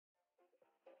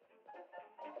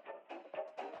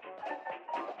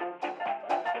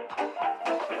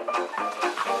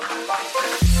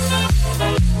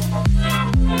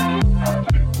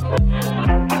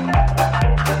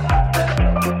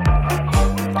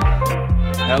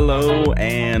Hello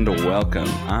and welcome.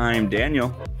 I'm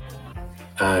Daniel.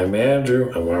 I'm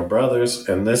Andrew, and we're brothers,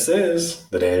 and this is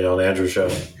the Daniel and Andrew Show.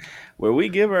 Where we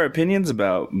give our opinions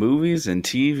about movies and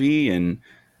TV and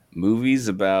movies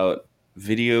about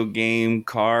video game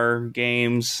car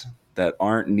games that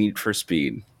aren't Need for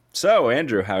Speed. So,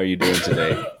 Andrew, how are you doing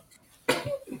today?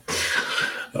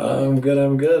 I'm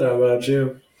good. How about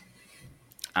you?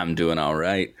 I'm doing all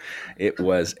right. It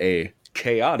was a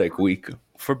chaotic week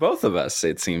for both of us,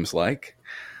 it seems like.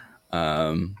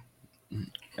 You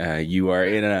are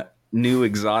in a new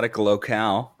exotic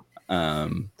locale,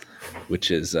 which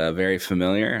is very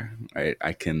familiar.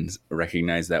 I can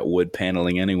recognize that wood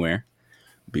paneling anywhere.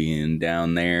 Being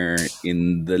down there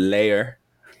in the lair,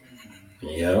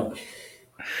 Yep.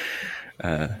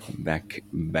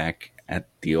 back at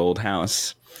the old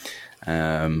house.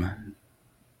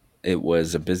 It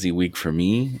was a busy week for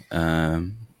me.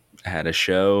 Had a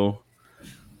show,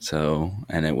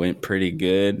 and it went pretty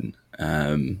good.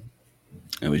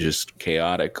 It was just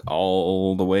chaotic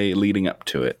all the way leading up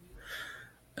to it.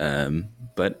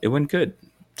 But it went good.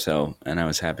 And I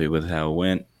was happy with how it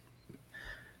went.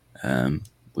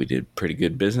 We did pretty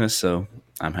good business, so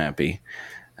I'm happy.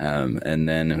 And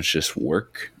then it was just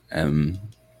work. And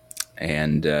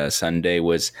Sunday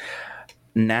was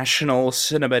National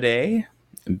Cinema Day,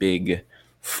 big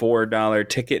 $4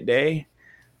 ticket day,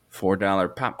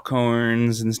 $4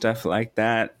 popcorns and stuff like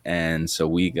that. And so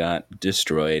we got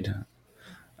destroyed.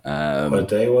 What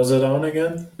day was it on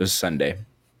again? It was Sunday.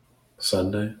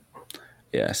 Sunday.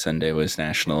 Yeah, Sunday was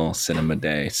National Cinema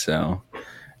Day. So,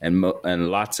 and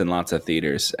lots of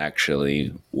theaters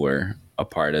actually were a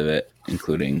part of it,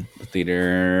 including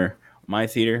my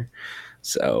theater.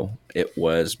 So it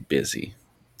was busy.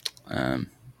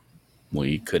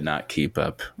 We could not keep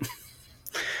up.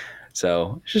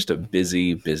 So it's just a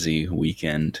busy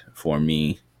weekend for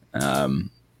me.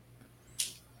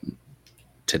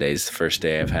 Today's the first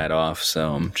day I've had off,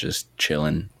 so I'm just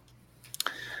chilling.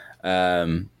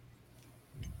 So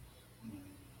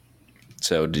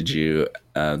did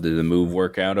the move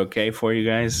work out okay for you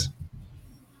guys?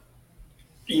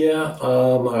 Yeah.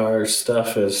 Our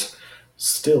stuff is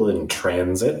still in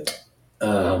transit.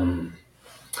 I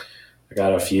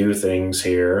got a few things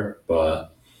here,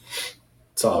 but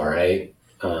it's all right.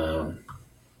 I'll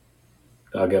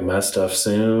get my stuff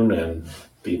soon and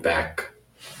be back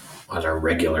on our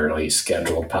regularly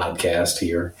scheduled podcast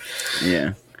here.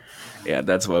 Yeah,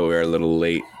 that's why we're a little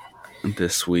late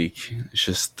this week. It's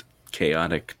just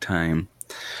chaotic time.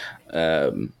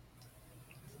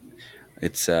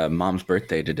 It's Mom's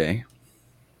birthday today,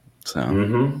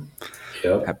 so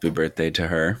Yep. happy birthday to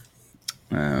her.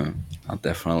 I'll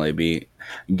definitely be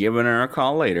giving her a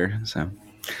call later. So,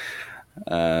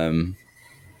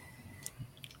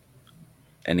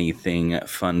 anything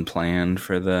fun planned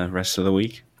for the rest of the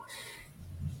week?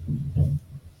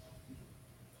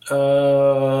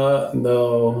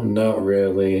 No, not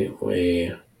really.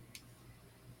 We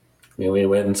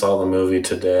went and saw the movie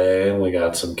today, and we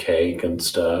got some cake and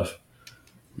stuff.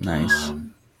 Nice.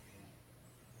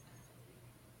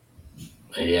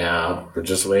 Yeah, we're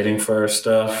just waiting for our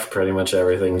stuff. Pretty much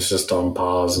everything's just on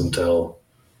pause until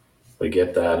we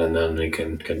get that, and then we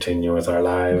can continue with our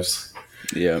lives.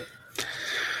 Yep.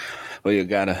 Well,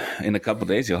 in a couple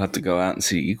days, you'll have to go out and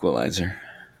see Equalizer.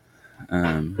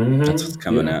 That's what's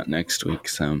coming out next week.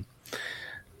 So,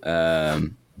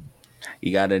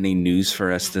 you got any news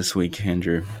for us this week,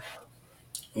 Andrew?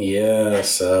 Yeah,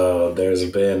 so there's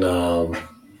been,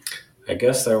 I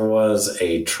guess there was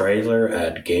a trailer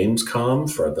at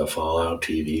Gamescom for the Fallout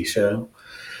TV show.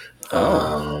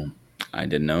 I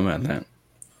didn't know about that.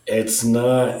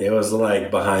 It was like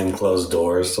behind closed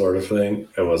doors sort of thing.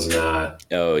 It was not.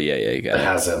 Oh, yeah, you got it. It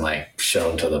hasn't like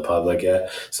shown to the public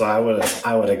yet. So I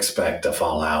would expect a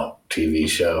Fallout TV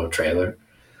show trailer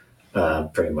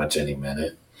pretty much any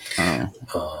minute.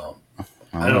 Oh.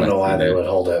 I don't know why they would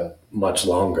hold it much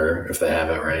longer if they have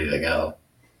it ready to go.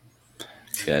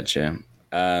 Gotcha.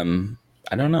 I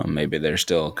don't know. Maybe they're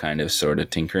still kind of sort of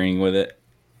tinkering with it.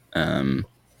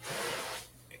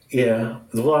 Yeah.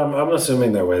 Well, I'm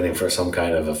assuming they're waiting for some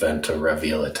kind of event to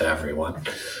reveal it to everyone.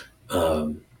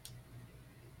 Well,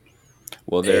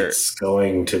 it's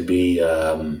going to be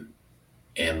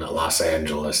in Los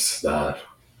Angeles,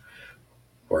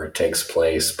 where it takes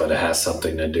place, but it has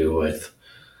something to do with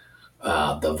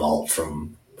the vault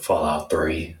from Fallout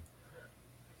 3.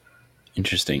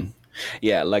 Interesting.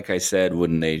 Yeah, like I said,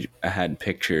 when they had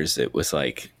pictures, it was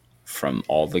like from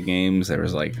all the games. There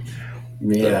was like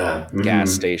the Yeah. gas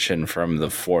Hmm. station from the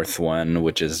fourth one,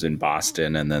 which is in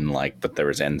Boston, and then but there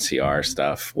was NCR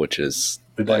stuff, which is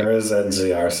like There is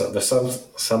NZR. So there's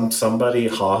somebody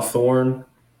Hawthorne.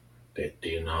 Do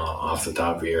you know off the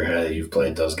top of your head? You've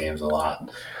played those games a lot.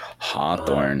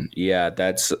 Hawthorne. Yeah,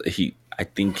 that's he. I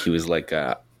think he was like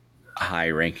a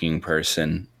high-ranking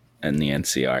person in the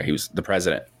NCR. He was the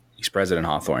president. He's President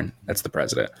Hawthorne. That's the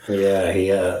president. Yeah, he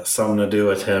something to do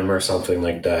with him or something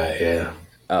like that. Yeah.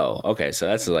 Oh, okay. So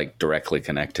that's like directly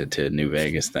connected to New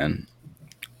Vegas then.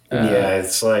 Yeah,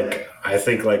 it's like I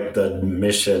think like the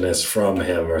mission is from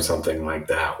him or something like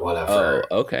that. Oh, Whatever,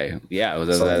 okay. Yeah,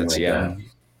 something that's like yeah, that.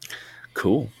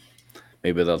 cool.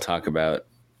 Maybe they'll talk about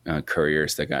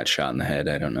couriers that got shot in the head.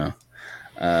 I don't know.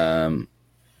 Um,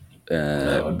 uh,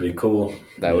 That would be cool.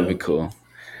 that would be Yeah, cool.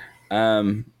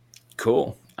 Um,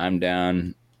 cool. I'm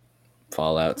down.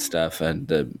 Fallout stuff.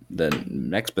 The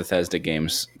next Bethesda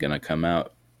game's gonna come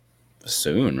out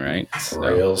soon, right? So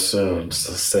real soon. It's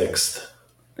the 6th,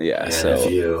 yeah. and if So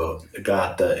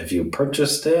you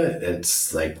purchased it,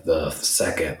 it's like the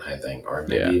second, I think, or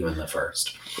maybe yeah, even the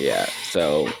first. yeah.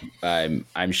 So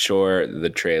I'm sure the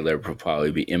trailer will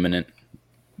probably be imminent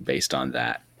based on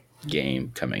that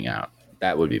game coming out.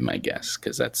 That would be my guess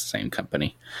because that's the same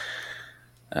company.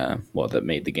 Well, that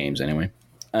made the games anyway.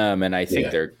 And I think Yeah,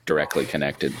 they're directly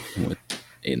connected with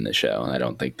in the show. I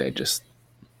don't think they just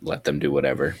let them do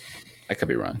whatever. I could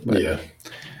be wrong, but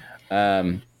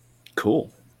yeah,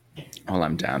 cool. Well,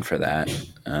 I'm down for that.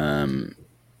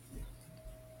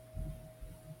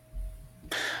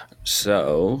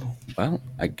 So, well,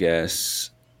 I guess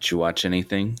did you watch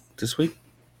anything this week?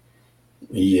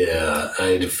 yeah.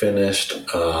 I finished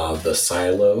the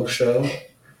Silo show.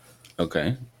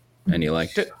 Okay, and you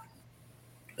liked it?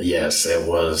 Yes, it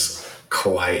was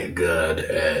quite good.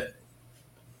 It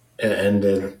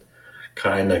ended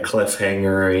kind of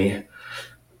cliffhangery.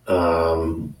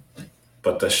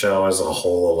 But the show as a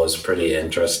whole was pretty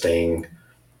interesting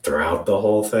throughout the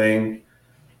whole thing.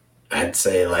 I'd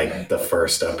say like the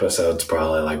first episode's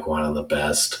probably like one of the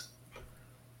best.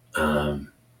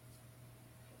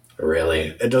 Really,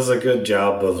 it does a good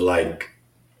job of like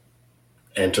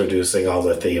introducing all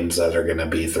the themes that are going to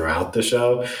be throughout the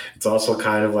show. It's also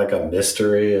kind of like a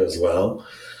mystery as well.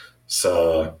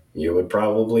 So you would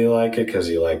probably like it because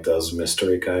you like those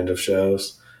mystery kind of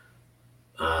shows.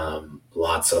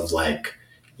 Lots of like,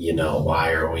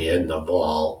 why are we in the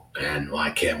vault and why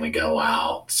can't we go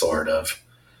out sort of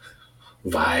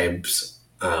vibes.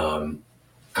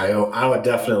 I would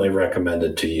definitely recommend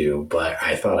it to you, but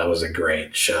I thought it was a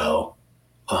great show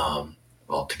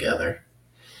altogether.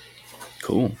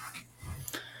 Cool.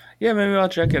 Yeah, maybe I'll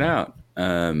check it out.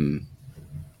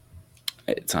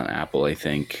 It's on Apple, I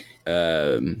think.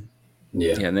 Yeah.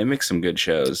 Yeah, and they make some good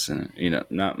shows.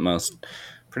 Not most,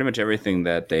 pretty much everything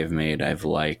that they've made I've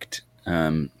liked,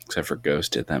 except for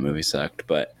Ghosted. That movie sucked,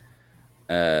 but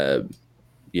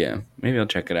yeah, maybe I'll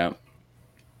check it out.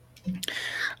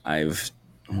 I've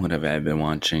what have I been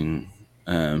watching?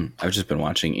 I've just been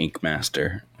watching Ink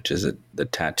Master, which is the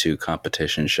tattoo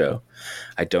competition show.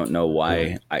 I don't know Mm.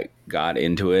 why I got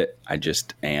into it. I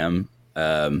just am.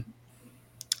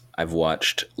 I've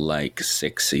watched like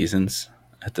 6 seasons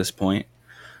at this point.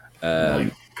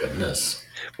 My goodness.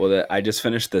 Well, I just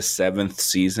finished the seventh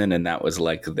season, and that was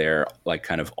like their like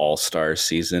kind of all star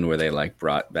season where they like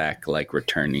brought back like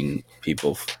returning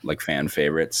people like fan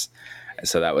favorites.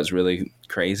 So that was really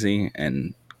crazy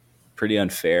and pretty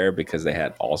unfair because they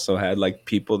had also had like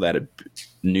people that had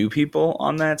new people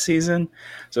on that season.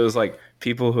 So it was like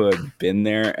people who had been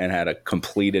there and had a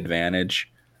complete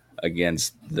advantage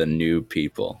against the new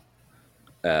people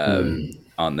Mm.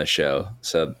 on the show.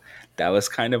 So that was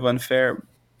kind of unfair.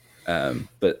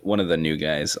 But one of the new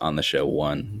guys on the show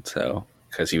won. So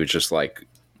because he was just like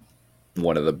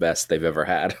one of the best they've ever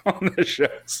had on the show.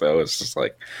 So it's just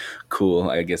like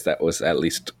cool. I guess that was at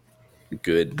least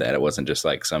good that it wasn't just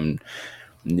like some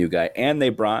new guy. And they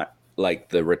brought like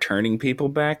the returning people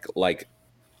back. Like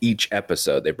each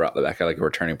episode, they brought back like a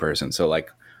returning person. So like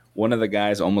one of the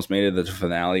guys almost made it to the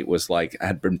finale was like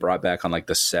had been brought back on like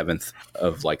the seventh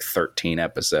of like 13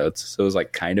 episodes. So it was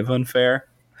like kind of unfair.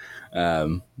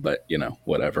 But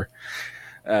whatever.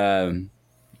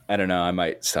 I don't know. I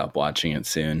might stop watching it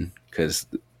soon because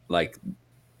like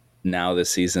now the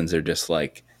seasons are just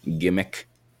like gimmick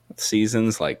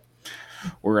seasons. Like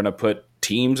we're gonna put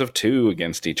teams of two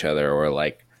against each other, or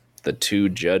like the two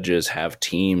judges have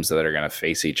teams that are gonna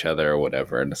face each other or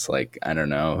whatever. And it's like I don't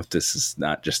know if this is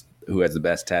not just who has the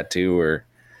best tattoo or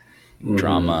Hmm.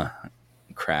 drama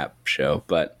crap show,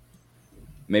 but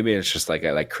maybe it's just like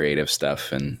I like creative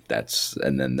stuff and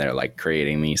then they're like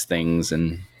creating these things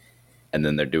and and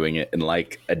then they're doing it in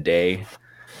like a day,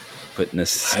 putting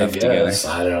this I stuff together. guess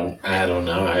I don't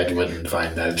know. I wouldn't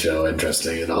find that show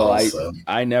interesting at Well, all. So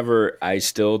I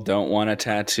still don't want a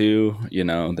tattoo. You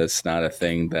know, that's not a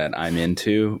thing that I'm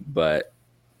into, but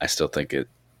I still think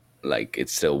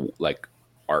it's still like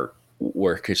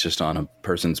artwork. It's just on a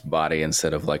person's body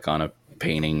instead of like on a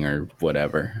painting or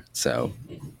whatever. So,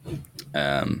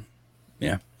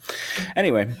 yeah.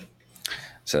 Anyway,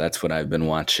 so that's what I've been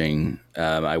watching.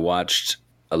 I watched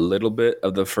a little bit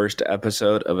of the first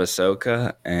episode of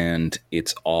Ahsoka, and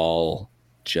it's all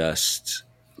just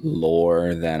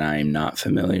lore that I'm not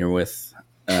familiar with.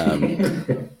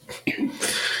 Um,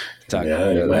 yeah,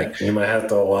 they're like you might have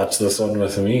to watch this one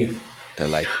with me.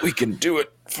 we can do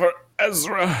it for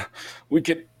Ezra. We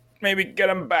could maybe get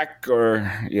him back,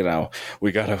 or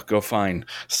we gotta go find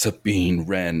Sabine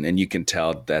Wren, and you can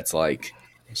tell that's like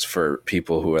it's for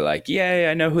people who are like, yay,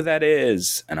 I know who that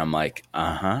is, and I'm like,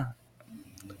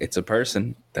 it's a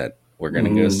person that we're gonna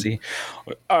go Mm, see.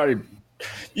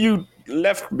 You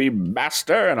left me,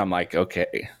 master, and I'm like,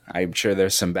 okay, I'm sure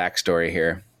there's some backstory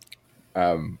here,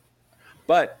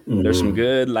 but there's some mm.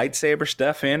 good lightsaber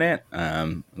stuff in it.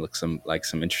 Looks some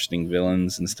interesting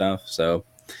villains and stuff. So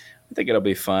I think it'll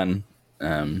be fun.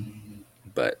 Um,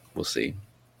 but we'll see.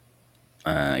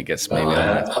 I guess Well, maybe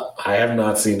I'll have. I have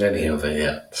not seen any of it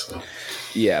yet. So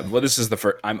Yeah, well, this is the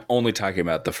first. I'm only talking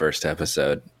about the first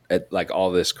episode. Like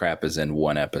all this crap is in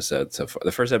one episode so far.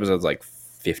 The first episode's like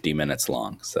 50 minutes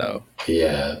long. So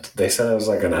yeah, they said it was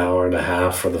like an hour and a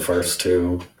half for the first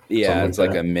two, yeah, something it's like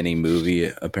like a that. mini movie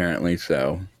apparently.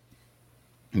 So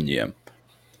yeah,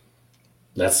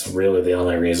 That's really the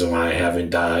only reason why I haven't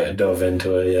dove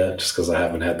into it yet, just because I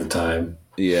haven't had the time.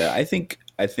 yeah. I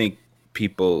think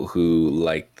people who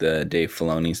like the Dave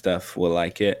Filoni stuff will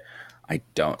like it. I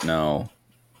don't know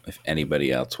if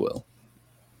anybody else will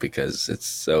because it's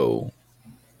so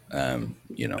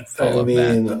I full of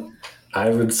that. mean, I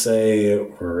would say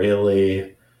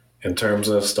really, in terms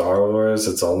of Star Wars,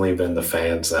 it's only been the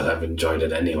fans that have enjoyed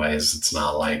it anyways. It's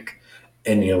not like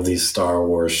any of these Star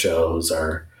Wars shows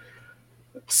are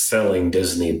selling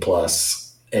Disney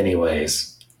Plus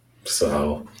anyways.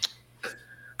 So,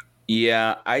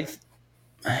 Yeah,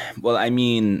 well, I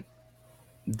mean,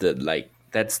 the like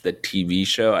that's the TV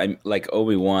show. I'm like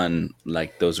Obi-Wan,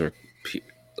 like those are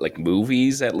like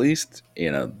movies at least.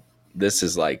 This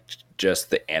is like just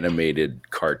the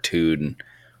animated cartoon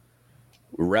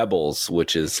Rebels,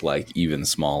 which is like even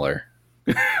smaller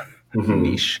mhm.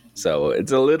 niche. So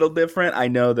it's a little different. I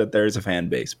know that there's a fan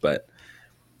base, but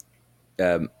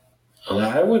um,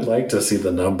 I would like to see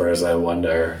the numbers. I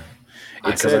wonder. it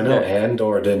Because I said know that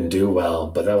Andor didn't do well,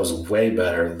 but that was way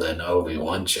better than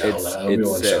Obi-Wan show. it's That it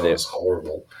Obi-Wan said show it was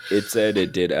horrible. it said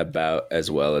it did about as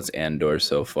well as Andor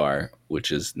so far,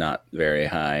 which is not very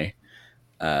high.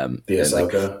 The And like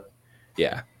Ahsoka.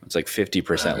 yeah, it's like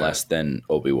 50% Okay. less than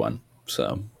Obi-Wan.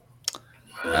 So,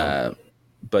 Wow.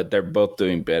 but they're both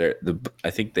doing better. I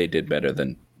think they did better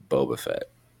than Boba Fett.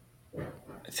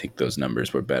 I think those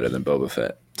numbers were better than Boba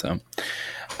Fett. So,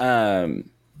 um,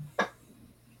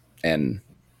 and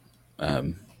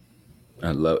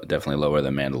definitely lower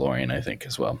than Mandalorian, I think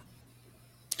as well.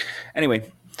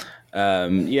 Anyway,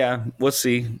 yeah, we'll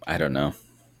see. I don't know.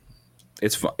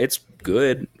 It's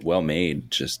good, well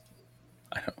made. Just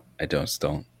I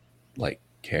don't like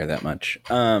care that much.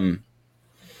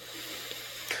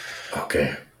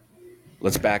 Okay.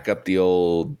 Let's back up the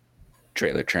old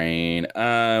trailer train.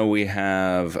 We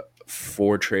have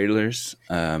 4 trailers.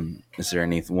 Is there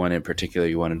any one in particular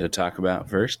you wanted to talk about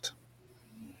first?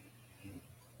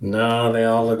 No, they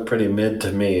all look pretty mid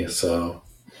to me. So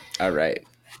All right,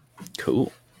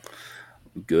 cool.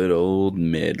 Good old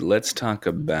mid. Let's talk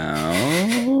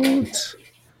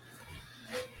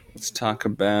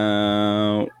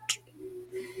about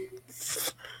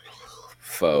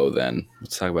foe then.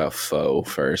 Let's talk about foe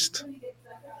first.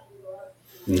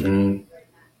 mhm.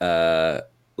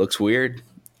 Looks weird.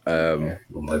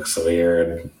 Looks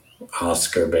weird.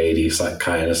 Oscar Beatty, that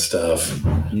kind of stuff.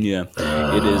 Yeah,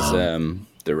 it is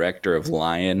director of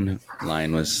Lion.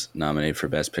 Lion was nominated for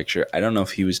Best Picture. I don't know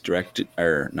if he was directed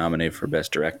or nominated for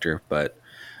Best Director, but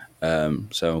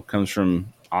so comes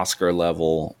from Oscar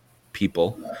level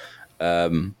people.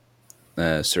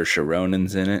 Saoirse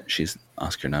Ronan's in it. She's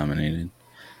Oscar nominated.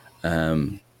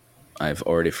 I've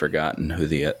already forgotten who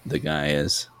the guy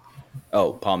is.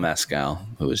 Oh, Paul Mescal,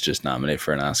 who was just nominated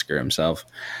for an Oscar himself.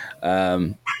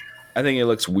 I think it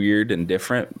looks weird and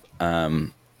different.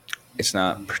 It's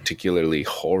not particularly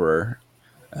horror.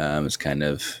 It's kind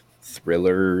of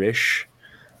thriller-ish,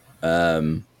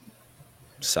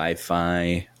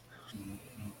 sci-fi-ish.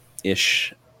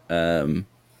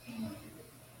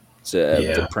 So the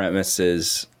Yeah. premise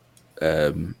is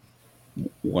um,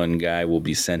 one guy will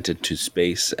be sent into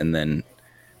space, and then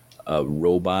a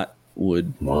robot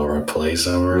would We'll replace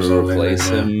him or something like replace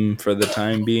that. him for the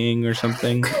time being, or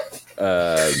something.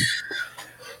 Um,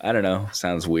 I don't know.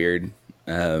 Sounds weird.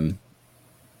 Um,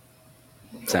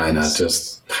 Why not sounds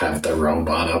just have the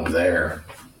robot up there?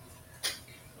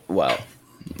 well.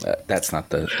 That's not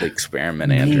the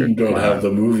experiment, Andrew. Don't Come have on.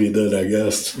 the movie then, I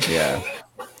guess. Yeah,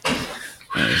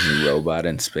 there's a robot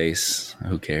in space.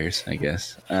 Who cares? I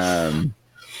guess. I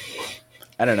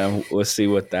don't know. We'll see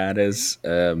what that is.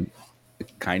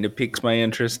 Kind of piques my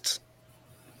interest.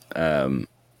 It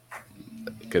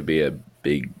could be a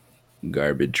big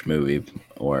garbage movie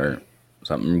or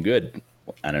something good.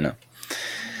 I don't know.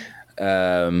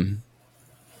 Um,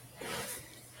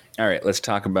 all right, let's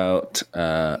talk about.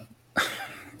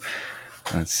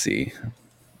 Let's see,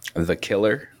 The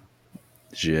Killer.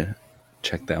 Did you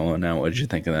check that one out? What did you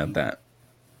think about that?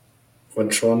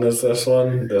 Which one is this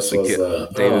one? This The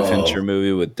was David Fincher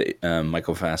movie with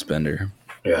Michael Fassbender.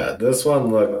 yeah, this one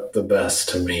looked the best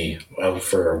to me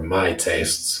for my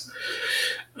tastes.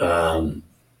 Um,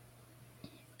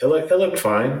 it looked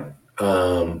fine.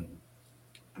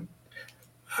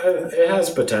 It has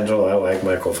potential. I like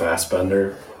Michael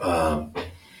Fassbender,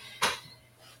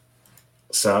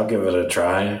 so I'll give it a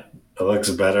try. It looks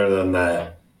better than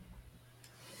that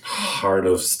Heart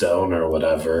of Stone or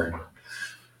whatever,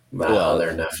 that Well,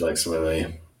 other Netflix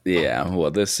movie. yeah.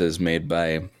 Well, this is made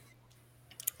by.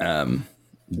 Um,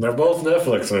 They're both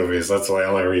Netflix movies. That's the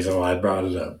only reason why I brought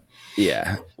it up.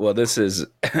 yeah. Well, this is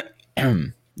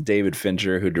David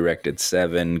Fincher, who directed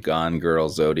Seven, Gone Girl,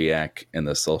 Zodiac, and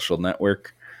The Social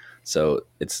Network. So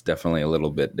it's definitely a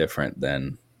little bit different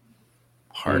than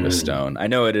Heart of Mm. Stone. I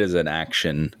know it is an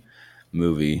action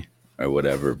movie or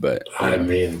whatever, but I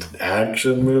mean,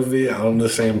 action movie on the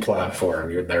same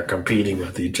platform. They're competing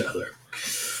with each other.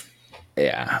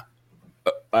 yeah,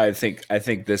 I think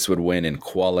this would win in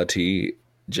quality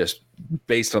just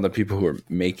based on the people who are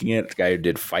making it. The guy who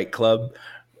did Fight Club,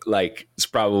 like, it's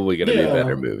probably going to be a better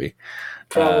Yeah, movie. Um,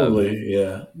 probably.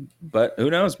 Yeah. but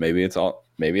who knows? Maybe it's all.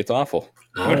 Maybe it's awful.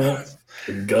 I Who don't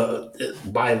know. knows?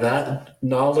 By that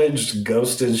knowledge,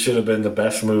 Ghosted should have been the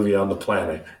best movie on the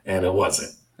planet, and it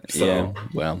wasn't. Yeah. So,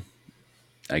 Well,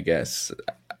 I guess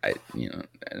I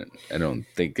don't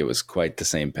think it was quite the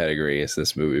same pedigree as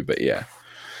this movie, but yeah.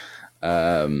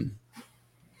 Um,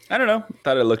 I don't know.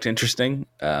 Thought it looked interesting.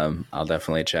 I'll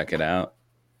definitely check it out.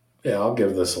 yeah, I'll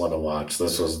give this one a watch.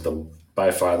 This was the by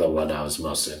far the one I was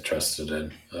most interested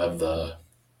in of the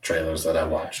trailers that I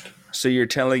watched. So you're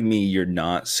telling me you're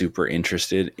not super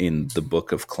interested in the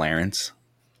Book of Clarence?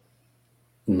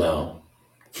 No,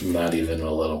 not even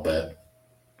a little bit.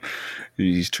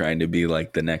 He's trying to be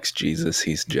like the next Jesus.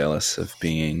 He's jealous of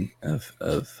being of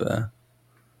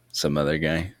some other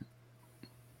guy.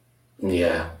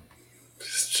 Yeah,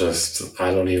 it's just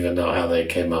I don't even know how they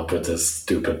came up with this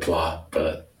stupid plot,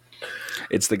 but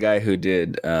It's the guy who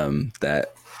did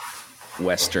that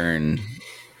Western,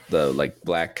 the like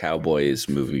Black Cowboys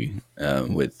movie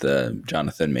with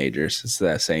Jonathan Majors. It's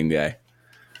that same guy.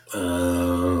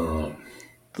 uh,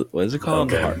 What is it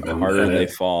called? okay. Harder They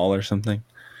Fall or something?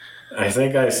 I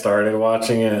think I started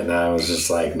watching it and I was just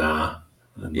like, nah,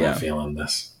 I'm not Yeah. feeling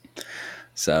this.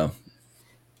 So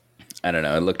I don't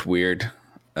know. It looked weird.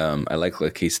 I like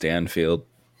Lakeith Stanfield,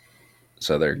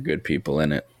 so there are good people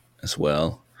in it as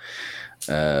well.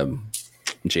 Um,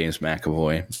 James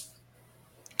McAvoy.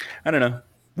 I don't know.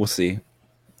 We'll see.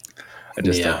 I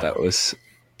just thought Yeah. that was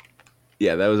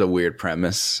that was a weird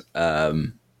premise. I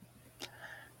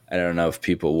don't know if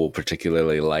people will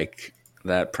particularly like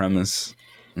that premise.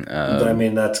 I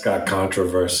mean, that's got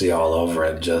controversy all over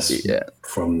it just Yeah,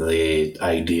 from the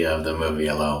idea of the movie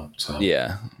alone. So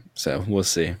yeah. So we'll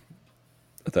see.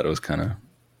 I thought it was kind of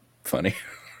funny.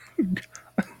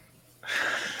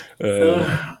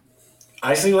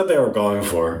 I see what they were going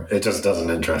for. It just doesn't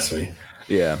interest me.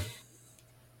 Yeah.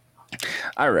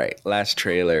 All right. Last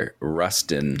trailer,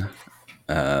 Rustin.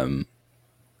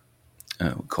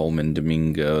 Coleman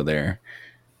Domingo there.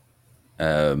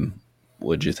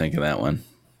 What'd you think of that one?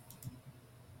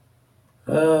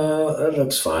 It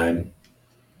looks fine.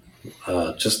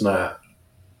 Just not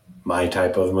my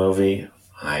type of movie.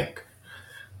 Like,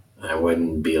 I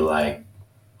wouldn't be like,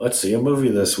 let's see a movie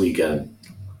this weekend.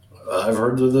 I've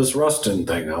heard of this Rustin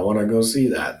thing. I want to go see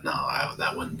that. No,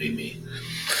 that wouldn't be me.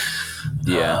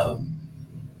 Yeah.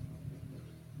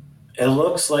 It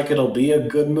looks like it'll be a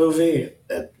good movie,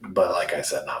 but like I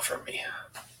said, not for me.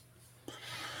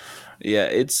 Yeah,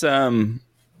 it's I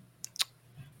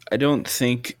don't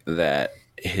think that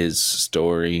his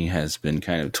story has been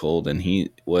kind of told, and he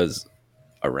was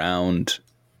around,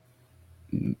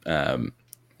 you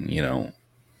know,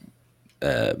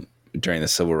 during the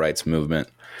civil rights movement.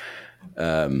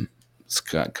 It's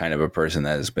got kind of a person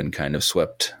that has been kind of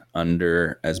swept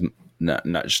under, as not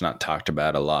just not talked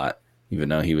about a lot, even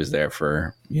though he was there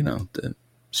for, the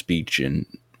speech and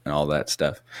all that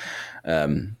stuff.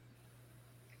 I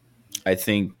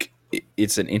think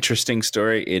it's an interesting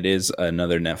story. It is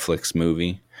another Netflix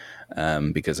movie,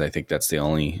 because I think that's the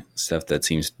only stuff that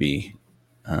seems to be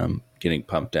getting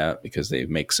pumped out, because they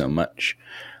make so much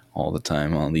all the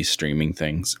time on these streaming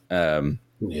things.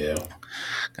 Yeah.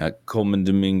 Coleman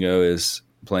Domingo is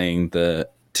playing the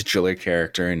titular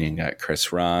character, and you got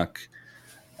Chris Rock,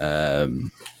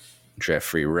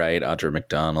 Jeffrey Wright, Audra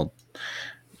McDonald.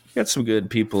 You got some good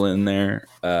people in there.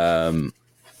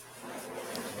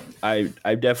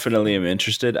 I definitely am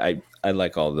interested. I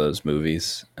like all those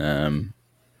movies. I'm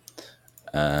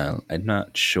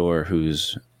not sure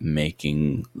who's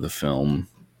making the film.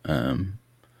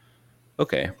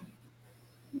 Okay,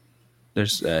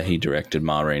 there's he directed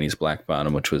Ma Rainey's Black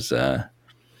Bottom, which was Chadwick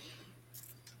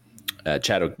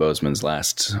Boseman's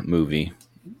last movie.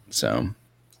 So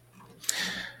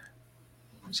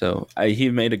he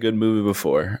made a good movie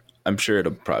before. I'm sure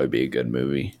it'll probably be a good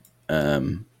movie,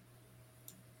 and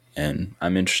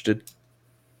I'm interested.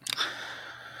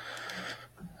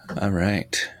 All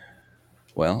right.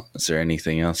 Well, is there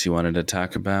anything else you wanted to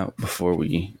talk about before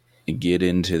we get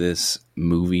into this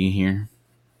movie here?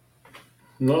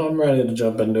 No, I'm ready to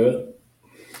jump into it.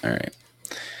 All right.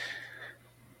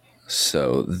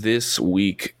 So this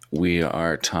week we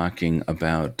are talking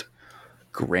about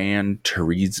Gran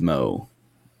Turismo,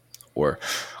 or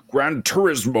Gran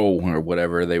Turismo, or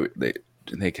whatever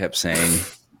they kept saying.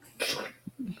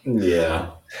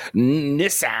 Yeah.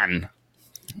 Nissan.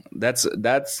 That's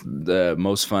the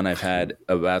most fun I've had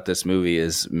about this movie,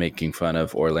 is making fun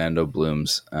of Orlando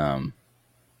Bloom's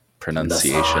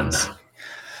pronunciations. Nissan.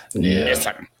 Yeah.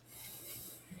 Nissan.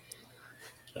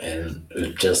 And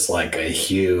it's just like a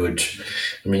huge.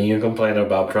 I mean, you complain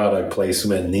about product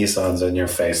placement, Nissan's in your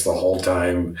face the whole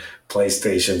time,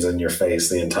 PlayStation's in your face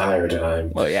the entire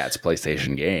time. Well, yeah, it's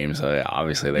PlayStation games, so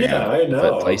obviously they're Yeah, gonna I put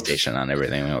know. PlayStation on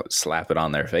everything. They'll slap it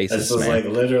on their It's faces, just man. like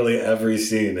literally every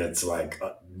scene, it's like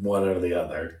one or the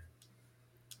other,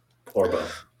 or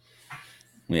both.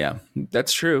 Yeah,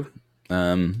 that's true.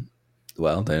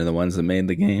 Well, they're the ones that made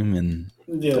the game and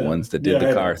the Yeah, ones that did yeah, the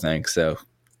I car know. thing, so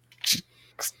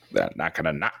they're not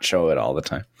gonna not show it all the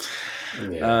time.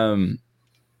 Yeah, Um,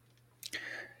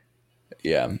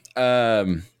 yeah.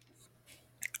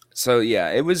 So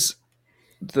yeah, it was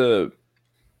the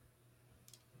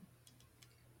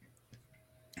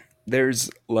there's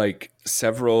like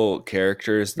several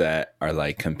characters that are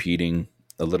like competing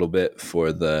a little bit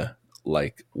for the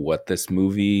like what this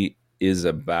movie is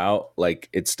about. Like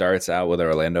it starts out with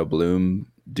Orlando Bloom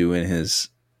doing his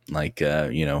like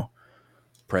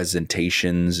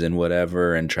presentations and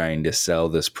whatever, and trying to sell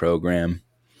this program.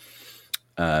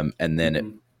 And then hmm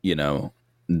you know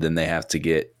then they have to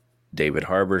get David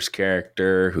Harbour's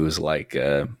character, who's like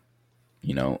for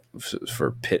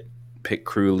pit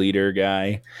crew leader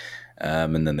guy.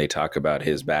 And then they talk about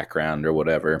his background or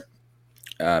whatever.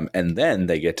 And then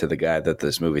they get to the guy that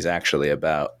this movie's actually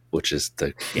about, which is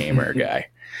the gamer guy,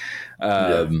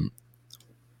 yeah,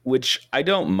 which I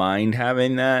don't mind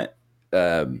having that,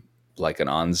 like an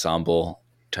ensemble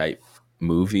type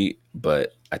movie,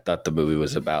 but I thought the movie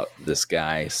was about this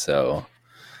guy. So,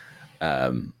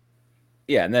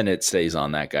 yeah, and then it stays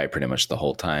on that guy pretty much the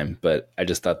whole time. But I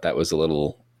just thought that was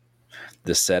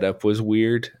the setup was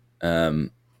weird.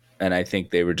 And I think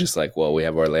they were just like, well, we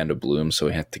have Orlando Bloom, so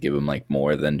we have to give him like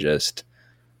more than just,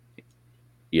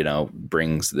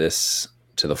 brings this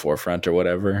to the forefront or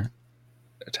whatever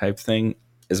type thing,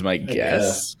 is my I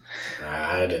guess. guess.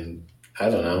 I didn't. I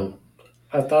don't know.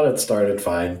 I thought it started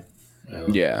fine.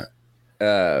 Yeah.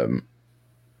 Um,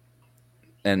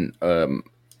 and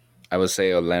I would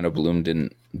say Orlando Bloom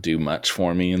didn't do much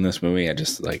for me in this movie. I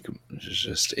just like, it's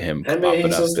just him I mean, popping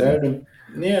he's up just there and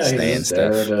to. Yeah, he's saying just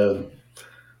there stuff. to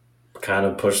kind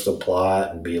of push the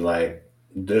plot and be like,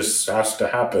 "This has to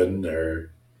happen,"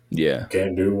 or Yeah.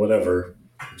 "Can't do whatever."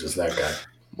 Just that guy.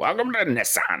 Welcome to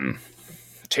Nissan.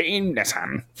 Team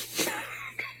Nissan.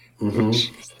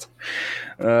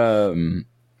 Mm-hmm. Um,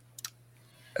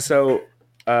 So,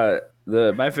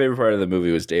 the my favorite part of the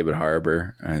movie was David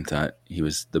Harbour. I thought he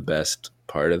was the best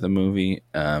part of the movie.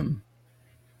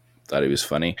 Thought he was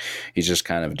funny. He's just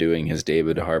kind of doing his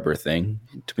David Harbour thing,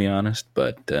 to be honest.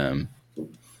 But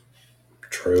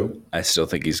True. I still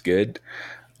think he's good.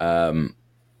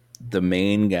 The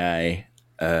main guy,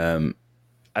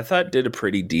 I thought did a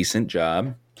pretty decent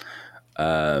job.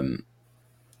 Um,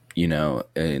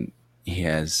 and he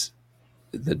has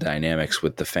the dynamics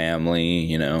with the family.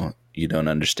 You don't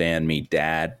understand me,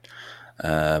 Dad.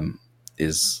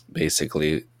 Is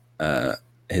basically uh,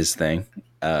 his thing,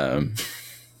 um,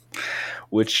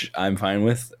 which I'm fine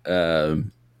with.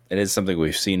 It is something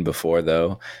we've seen before,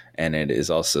 though, and it is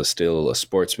also still a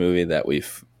sports movie that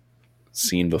we've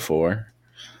seen before,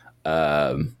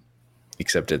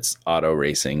 except it's auto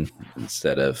racing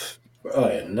instead of Oh,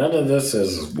 yeah. None of this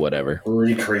is whatever.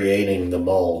 recreating the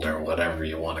mold or whatever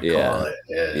you want to call Yeah, it.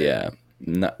 Yeah. yeah,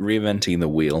 not reinventing the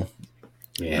wheel.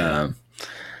 Yeah. Um,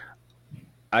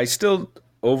 I still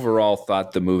overall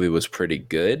thought the movie was pretty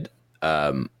good.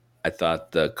 I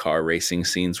thought the car racing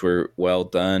scenes were well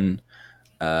done.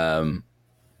 Um,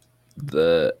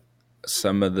 the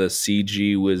Some of the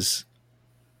CG was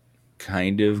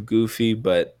kind of goofy,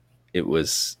 but it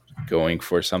was going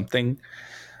for something.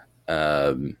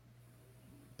 Um,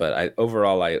 but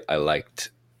I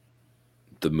liked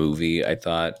the movie. I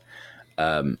thought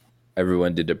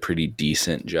everyone did a pretty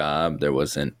decent job. There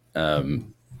wasn't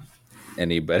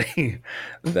anybody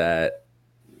that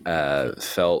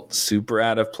felt super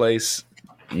out of place,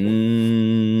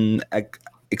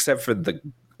 except for the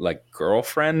like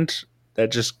girlfriend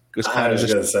that just was I kind of was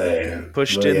just gonna say,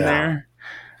 pushed but in yeah, there.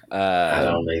 I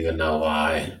Um, don't even know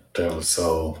why that was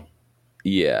so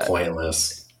yeah,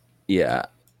 pointless. yeah.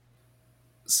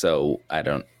 So I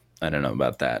don't know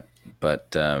about that.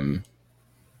 But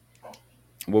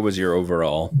what was your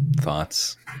overall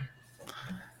thoughts?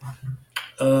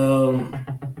 Um,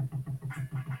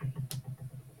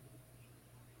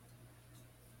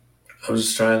 I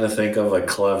was trying to think of a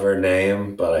clever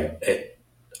name, but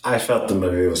I felt the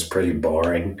movie was pretty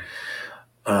boring.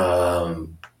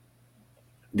 Um,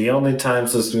 the only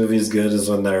times this movie is good is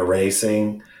when they're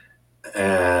racing,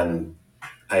 and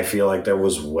I feel like there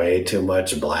was way too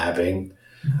much blabbing.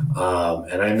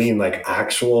 And I mean like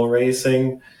actual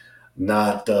racing,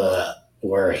 not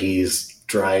where he's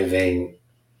driving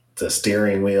the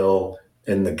steering wheel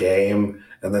in the game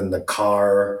and then the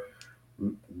car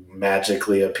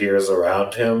magically appears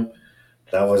around him.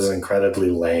 That was incredibly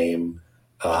lame.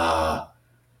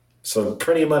 So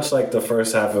pretty much like the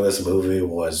first half of this movie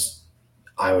was,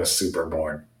 I was super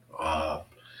bored. Uh,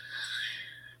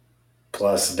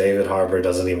 Plus, David Harbour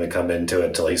doesn't even come into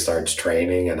it till he starts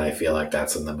training, and I feel like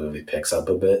that's when the movie picks up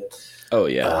a bit. Oh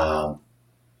yeah, Um,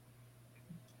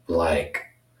 like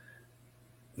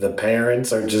the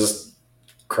parents are just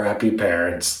crappy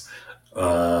parents.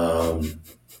 Um,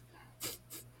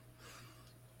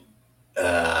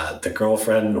 the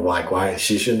girlfriend, like, why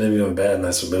she shouldn't have even been in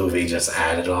this movie, just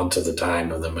added on to the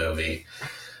time of the movie.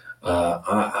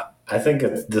 I think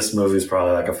this movie is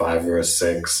probably like a 5 or a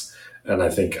 6, and I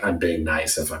think I'm being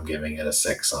nice if I'm giving it a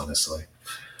 6, honestly.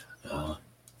 all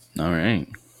right.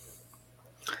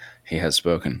 He has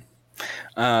spoken.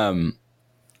 Um,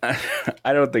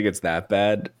 I don't think it's that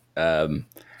bad.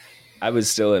 I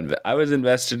was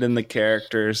invested in the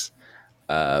characters.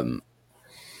 Um,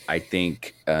 I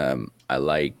think I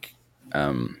like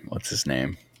what's his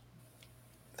name,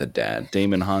 the dad,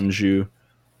 Damon Hanju.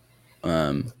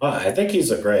 I think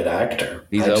he's a great actor.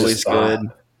 He's I always just thought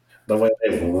good. the way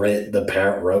they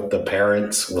wrote the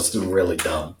parents was really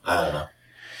dumb. I don't know.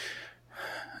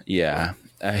 Yeah,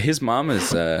 his mom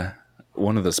is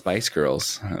one of the Spice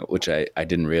Girls, which I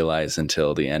didn't realize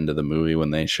until the end of the movie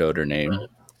when they showed her name.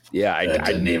 Yeah, I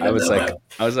didn't even know that.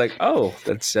 I was like, oh,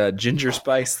 that's Ginger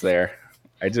Spice there.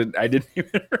 I didn't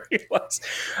even realize.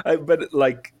 But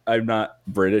like, I'm not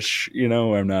British,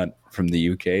 I'm not from the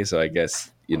UK, so I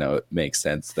guess it makes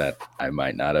sense that I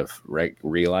might not have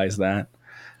realized that.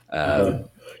 Uh-huh.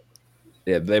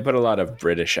 Yeah, they put a lot of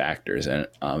British actors in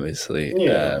it, obviously.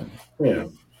 Yeah, yeah,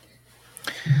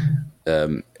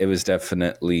 It was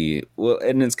definitely well,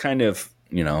 and it's kind of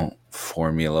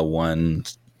Formula One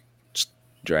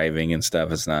driving and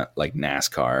stuff. It's not like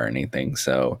NASCAR or anything.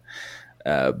 So,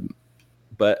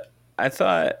 but I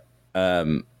thought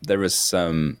there was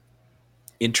some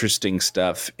interesting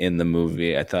stuff in the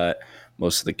movie. I thought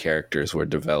most of the characters were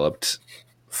developed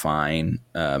fine.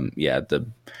 Yeah, the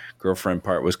girlfriend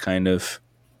part was kind of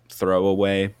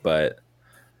throwaway, but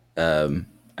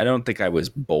I don't think I was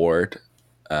bored.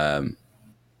 Um,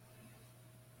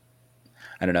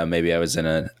 I don't know. Maybe I was in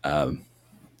a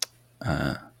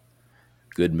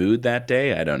good mood that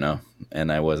day. I don't know,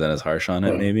 and I wasn't as harsh on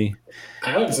it. huh. Maybe.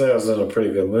 I would say I was in a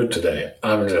pretty good mood today.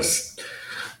 I'm just,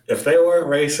 if they weren't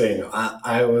racing,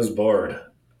 I was bored.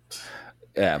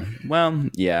 Yeah. Well,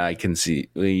 yeah, I can see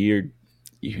you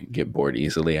get bored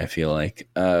easily. I feel like.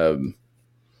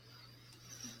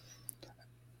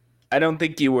 I don't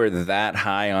think you were that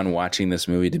high on watching this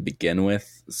movie to begin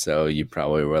with, so you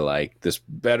probably were like, "This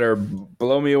better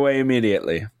blow me away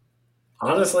immediately."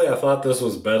 Honestly, I thought this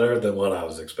was better than what I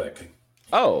was expecting.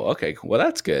 Oh, okay. Well,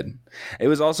 that's good. It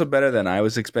was also better than I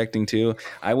was expecting to.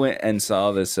 I went and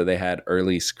saw this, so they had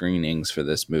early screenings for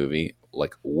this movie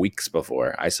like weeks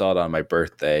before. I saw it on my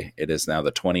birthday. It is now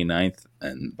the 29th,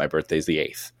 and my birthday's the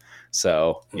 8th.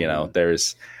 So, Hmm.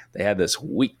 they had this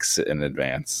weeks in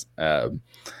advance.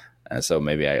 And so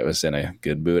maybe I was in a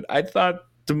good mood. I thought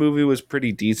the movie was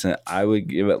pretty decent. I would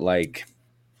give it like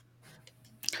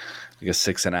a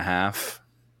 6.5,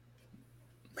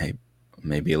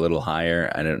 maybe a little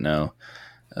higher. I don't know.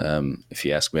 If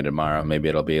you ask me tomorrow, maybe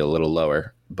it'll be a little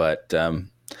lower. But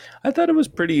I thought it was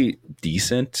pretty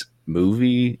decent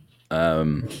movie.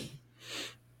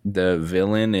 The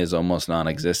villain is almost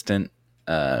non-existent.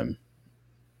 Um,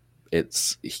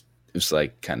 it's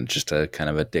like kind of just a kind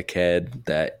of a dickhead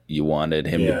that you wanted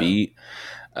him to Yeah. beat.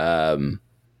 Um,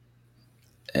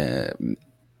 uh,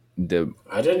 the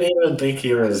I didn't even think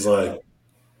he was like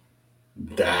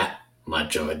that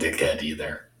much of a dickhead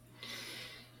either.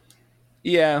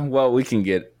 Yeah, well, we can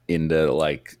get into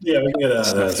like Yeah, we can get out of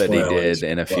stuff that that he spoilers, did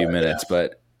in a but few yeah. minutes,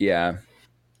 but yeah.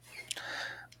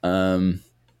 Um,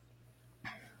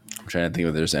 I'm trying to think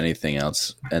if there's anything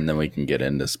else, and then we can get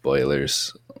into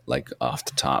spoilers, like off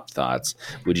the top thoughts.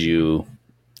 Would you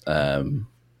um,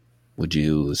 would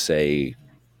you say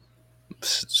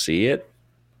see it,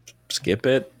 skip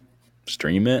it,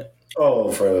 stream it?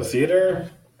 Oh, for the theater,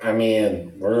 I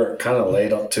mean, we're kind of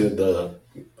late up to the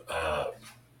uh,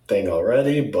 thing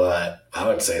already, but I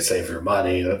would say save your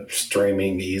money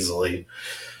streaming easily.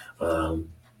 Um,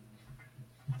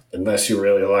 unless you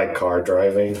really like car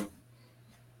driving.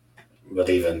 But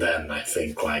even then, I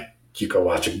think like you could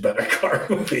watch a better car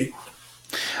movie.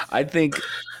 I think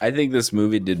I think this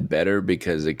movie did better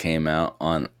because it came out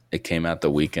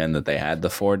the weekend that they had the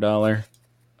 $4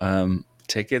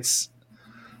 tickets.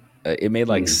 It made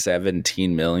like Hmm.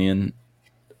 17 million,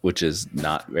 which is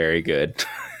not very good.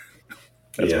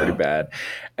 That's pretty Yeah, bad.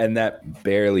 And that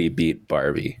barely beat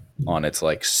Barbie on its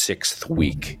like sixth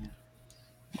week.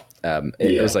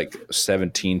 It was yeah, like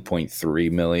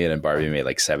 17.3 million, and Barbie made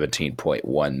like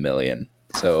 17.1 million.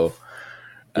 So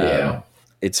yeah.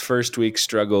 its first week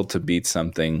struggled to beat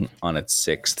something on its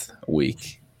sixth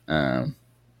week. I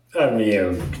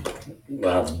mean,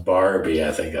 that's Barbie.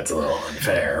 I think that's a little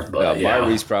unfair, but yeah,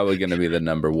 Barbie's probably going to be the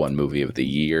number one movie of the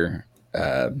year,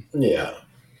 yeah.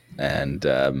 and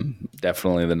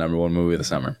definitely the number one movie of the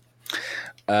summer.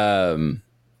 Um,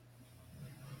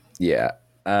 yeah.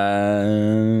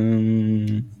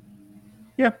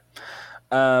 Yeah.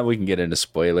 We can get into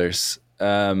spoilers.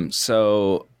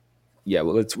 So yeah,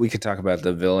 well, we could talk about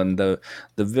the villain. The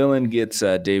villain gets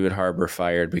David Harbour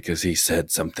fired because he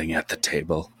said something at the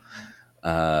table.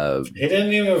 Uh, He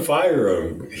didn't even fire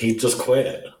him. He just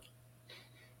quit.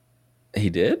 he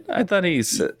did. I thought he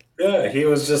said, Yeah, he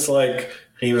was just like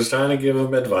he was trying to give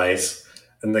him advice,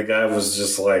 and the guy was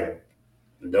just like,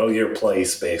 "Know your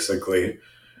place," basically.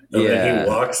 And then he yeah.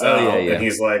 walks Oh yeah, out, and yeah.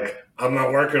 he's like, "I'm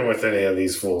not working with any of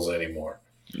these fools anymore."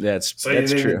 So he That's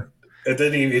didn't true.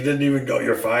 even. He didn't even go.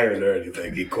 You're fired or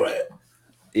anything. He quit.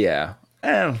 Yeah.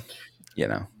 Eh,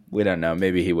 we don't know.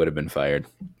 Maybe he would have been fired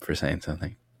for saying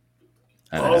something.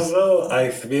 I don't know. Also, I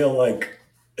feel like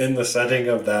in the setting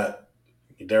of that,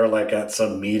 they're like at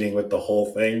some meeting with the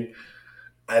whole thing.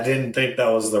 I didn't think that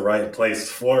was the right place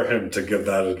for him to give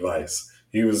that advice.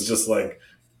 He was just like,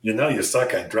 you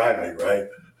suck at driving, right?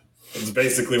 That's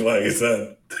basically what he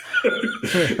said.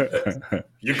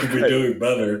 You could be doing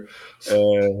better.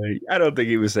 I don't think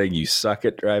he was saying you suck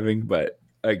at driving, but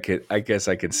I guess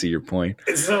I can see your point.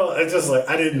 It's just like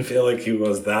I didn't feel like he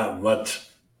was that much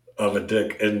of a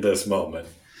dick in this moment.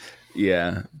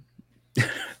 Yeah,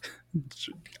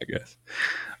 I guess.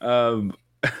 Um,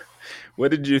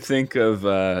 what did you think of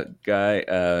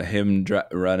guy him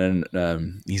running?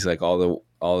 He's like all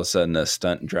of a sudden a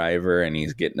stunt driver, and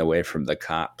he's getting away from the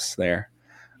cops there,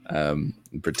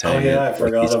 Oh pretending yeah, I like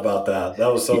forgot about that. That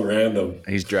was so random.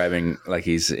 he's driving like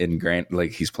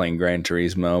like he's playing Gran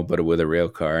Turismo, but with a real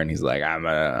car, and he's like, I'm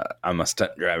a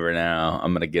stunt driver now.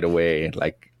 I'm gonna get away.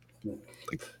 Like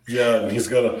Yeah, and he's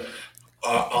gonna.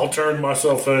 I'll turn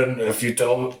myself in if you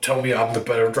tell me I'm the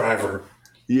better driver.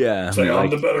 yeah, Say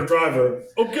I'm the better driver.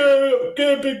 Okay,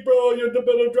 okay, big bro, you're the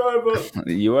better driver.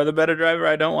 you are the better driver.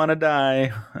 I don't want to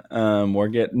die. Or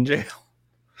get in jail.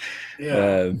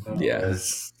 Yeah, that Yeah,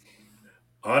 was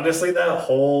honestly that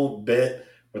whole bit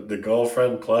with the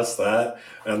girlfriend plus that,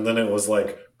 and then it was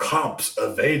like cops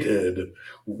evaded.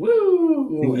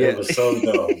 Woo! It yeah. was so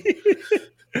dumb.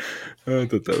 I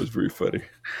thought that was pretty funny.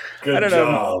 I Good don't know.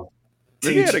 job.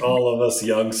 Maybe I had Teach a all of us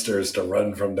youngsters to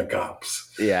run from the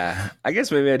cops. yeah. I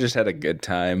guess maybe I just had a good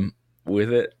time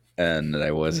with it, and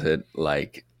I wasn't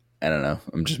like I don't know.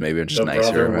 I'm just The nicer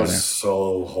brother about was it.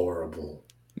 so horrible.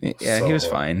 Yeah, he So was horrible.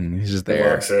 fine. He's just He there.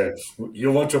 walks in.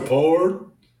 You want your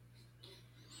porn?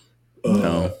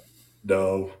 No.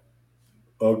 No.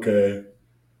 Okay.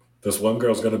 This one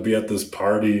girl's gonna be at this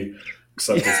party,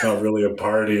 except it's Yeah, not really a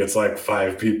party. It's like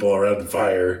five people around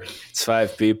fire. it's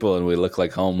five people, and we look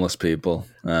like homeless people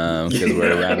because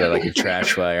we're around Yeah. it like a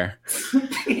trash fire.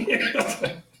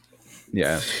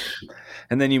 Yeah.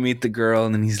 And then you meet the girl,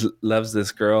 and then he loves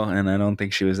this girl, and I don't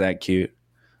think she was that cute.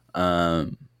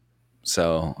 Um,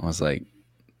 so I was like,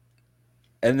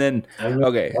 and then I mean,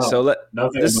 okay, so well, let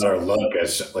nothing this about her look.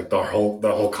 It's just, like the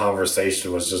whole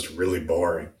conversation was just really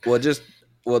boring. well just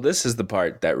well this is the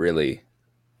part that really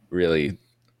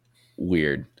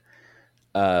weird.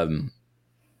 Um,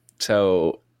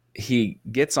 so he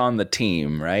gets on the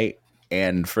team, right?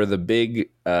 And for the big,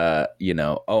 oh,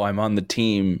 I'm on the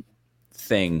team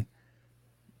thing.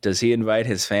 Does he invite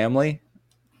his family?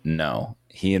 No,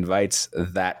 he invites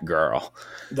that girl.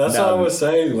 That's what I Now, was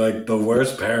saying. Like the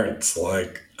worst parents.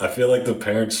 Like I feel like the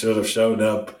parents should have shown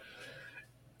up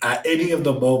at any of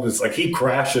the moments. Like he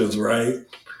crashes, right?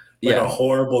 Like a yeah,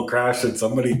 horrible crash and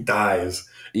somebody dies,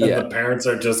 and yeah. the parents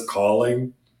are just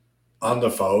calling on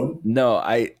the phone. No,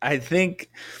 I think,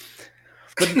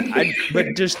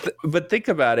 but think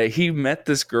about it. He met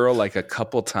this girl like a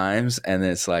couple times, and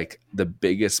it's like the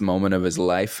biggest moment of his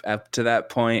life up to that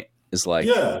point is like,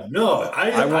 Yeah, no,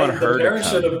 I want the her to parents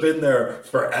should come. have been there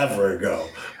forever ago.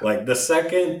 Like the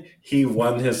second he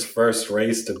won his first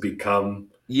race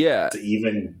Yeah, to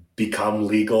even become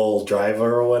legal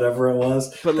driver or whatever it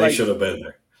was, but they like should have been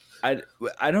there. I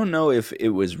I don't know if it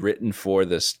was written for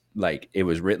this, like it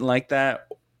was written like that,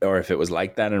 or if it was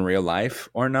like that in real life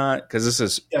or not. Because this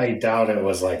is I doubt it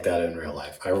was like that in real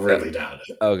life. I uh, really doubt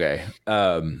it. okay.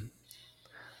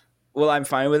 Well, I'm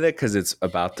fine with it because it's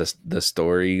about the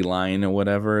storyline or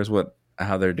whatever is what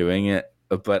how they're doing it.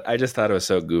 But I just thought it was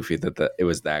so goofy that it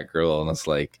was that girl, and it's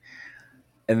like,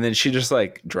 and then she just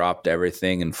like dropped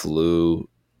everything and flew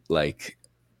like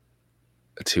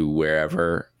to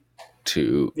wherever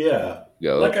to Yeah,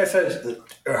 like go. I said,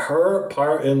 her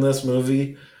part in this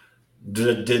movie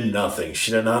did nothing.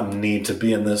 She did not need to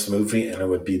be in this movie, and it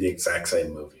would be the exact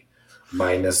same movie,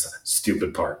 minus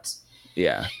stupid parts.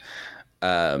 Yeah.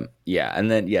 Yeah,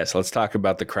 and then yes, let's talk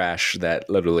about the crash that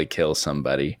literally kills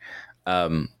somebody.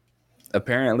 Um,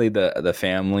 Apparently, the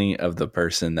family of the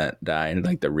person that died,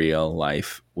 like the real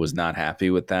life, was not happy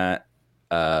with that,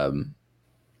 um,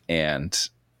 and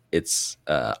it's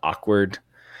awkward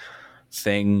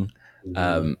thing.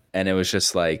 Mhm. And it was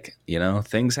just like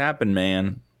things happen,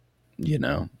 man. You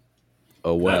know,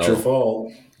 oh Not your well,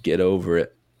 fault. get over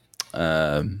it.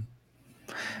 Um,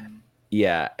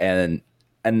 yeah, and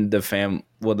the fam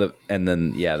well the and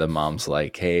then yeah the mom's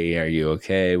like, hey, are you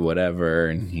okay, whatever,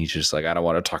 and he's just like, I don't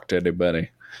want to talk to anybody.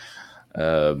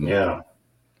 um Yeah,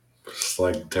 it's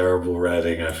like terrible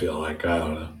writing. I feel like I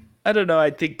don't know. I don't know, I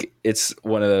think it's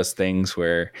one of those things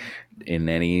where in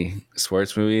any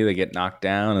sports movie they get knocked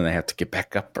down and they have to get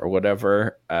back up or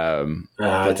whatever. I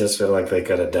But just feel like they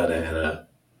could have done it in a.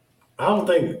 I don't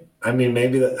think. I mean,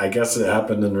 maybe I guess it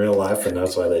happened in real life, and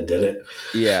that's why they did it.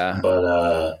 yeah,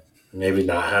 But maybe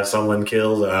not have someone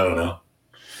killed. I don't know.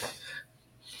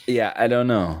 yeah, I don't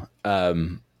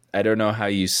know how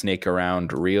you snake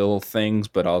around real things,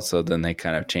 but also then they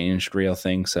kind of changed real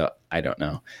things, so I don't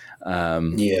know.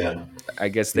 um Yeah, I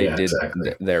guess they yeah, did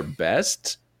exactly. their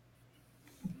best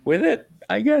with it,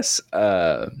 I guess.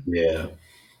 Yeah,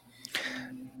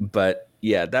 But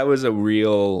yeah, that was a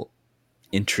real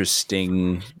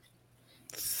interesting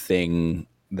thing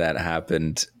that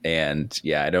happened, and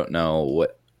yeah, I don't know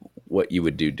what you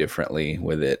would do differently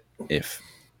with it if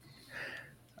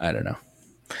I don't know.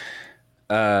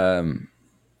 Um,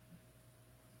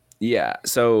 yeah,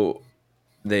 so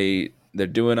they're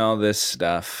doing all this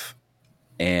stuff,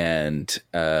 and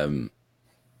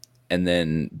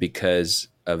then because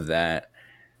of that,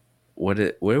 what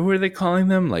were they calling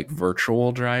them? Like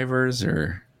virtual drivers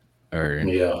or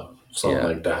yeah, something yeah.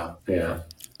 like that. Yeah,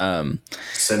 Um,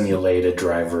 simulated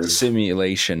drivers.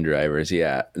 Simulation drivers,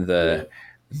 yeah. Yeah,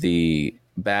 The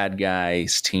bad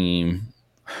guys team,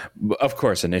 of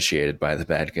course, initiated by the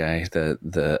bad guy.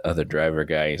 The other driver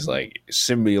guy is like,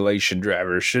 simulation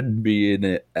drivers shouldn't be in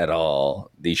it at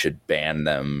all. They should ban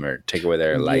them or take away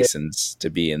their yeah. license to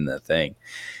be in the thing.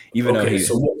 Even though Okay, he,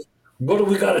 so what do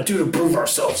we got to do to prove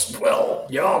ourselves? Well,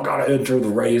 y'all got to enter the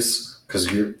race. because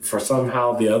you for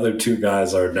somehow the other two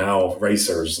guys are now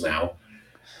racers now,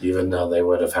 even though they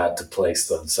would have had to place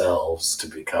themselves to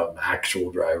become actual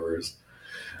drivers.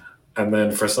 And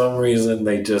then for some reason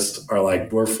they just are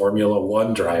like, we're Formula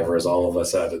One drivers all of a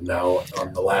sudden now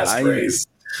on the last I race.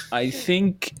 I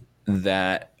think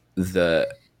that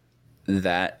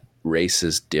that race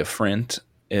is different.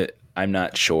 I'm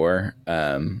not sure,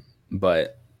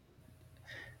 but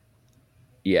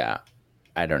yeah,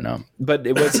 I don't know. But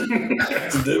it was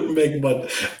Didn't make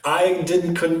much. I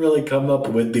didn't couldn't really come up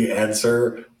with the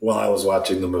answer while I was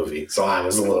watching the movie, so I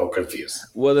was a little confused.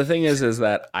 well. The thing is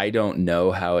that I don't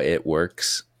know how it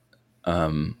works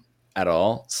at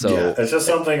all. Yeah, So it's just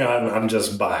something I'm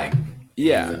just buying,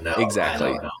 yeah, even though I don't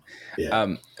exactly. know.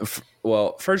 Yeah.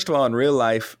 Well, first of all, in real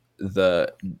life,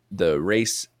 the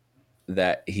race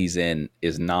that he's in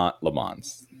is not Le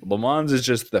Mans. Le Mans is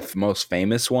just the most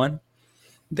famous one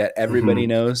that everybody Hmm.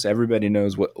 knows. Everybody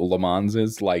knows what Le Mans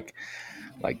is like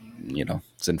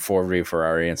it's in Ford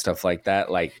Ferrari and stuff like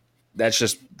that. Like that's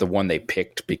just the one they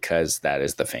picked because that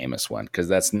is the famous one. Because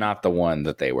that's not the one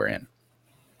that they were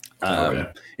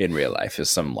Okay. in real life. Is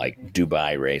some like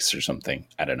Dubai race or something.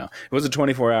 I don't know. It was a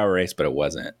 24-hour race, but it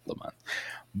wasn't Le Mans.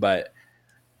 But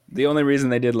the only reason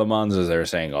they did Le Mans is they were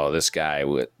saying, "Oh, this guy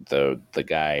with the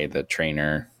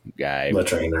trainer guy, The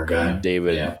trainer guy.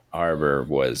 David Yeah. Harbour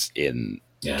was in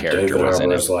Yeah. character David was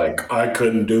in it." Harbour's like, I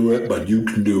couldn't do it, but you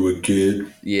can do it, kid.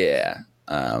 Yeah,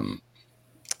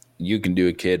 you can do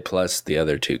a kid plus the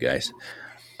other two guys,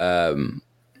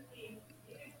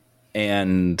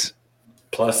 and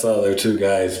Plus the other two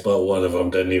guys, but one of them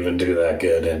didn't even do that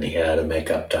good, and he had to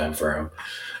make up time for him.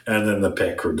 And then the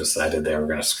pit crew decided they were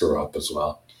going to screw up as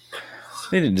well.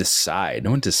 they didn't decide.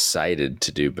 No one decided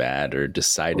to do bad or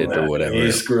decided or He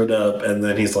whatever. screwed up, and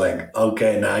then he's like,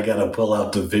 okay, now I got to pull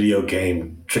out the video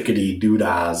game trickety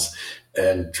doodahs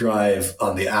and drive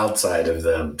on the outside of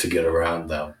them to get around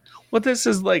them. Well, this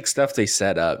is like stuff they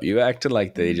set up. You acted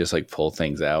like they just like pull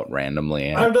things out randomly,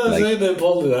 and I'm not like saying they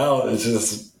pulled it out. It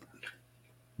just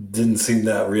didn't seem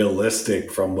that realistic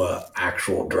from an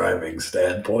actual driving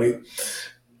standpoint.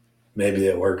 Maybe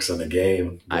it works in a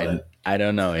game, I but I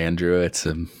don't know, Andrew. It's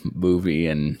a movie,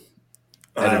 and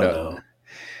I I don't don't know. know.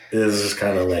 It was just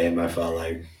kind of lame, I felt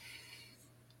like.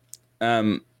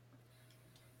 Um,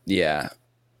 yeah.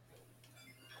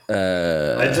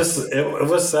 It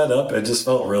was set up. It just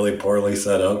felt really poorly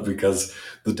set up because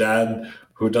the dad,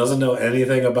 who doesn't know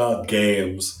anything about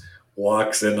games,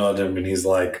 walks in on him and he's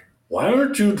like, "Why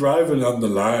aren't you driving on the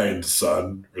line,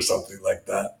 son?" or something like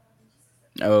that.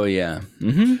 Oh yeah.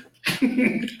 Hmm.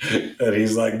 And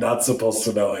he's like, not supposed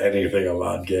to know anything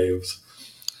about games.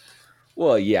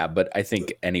 Well, yeah, but I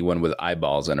think anyone with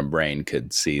eyeballs and a brain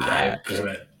could see I,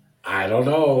 that. I don't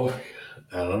know.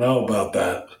 I don't know about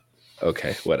that.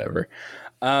 Okay, whatever.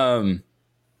 Um,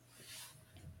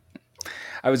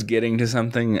 I was getting to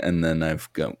something and then I've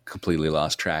completely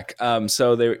lost track.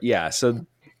 So there, yeah. So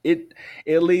it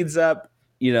it leads up.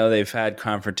 They've had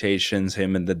confrontations,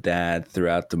 him and the dad,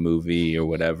 throughout the movie or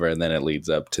whatever, and then it leads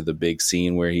up to the big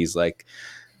scene where he's like,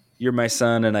 "You're my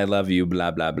son, and I love you."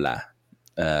 Blah blah blah.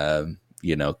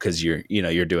 Because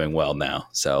you're doing well now,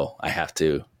 so I have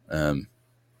to. I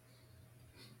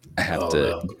have Oh to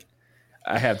no.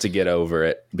 I have to get over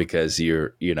it because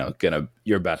you're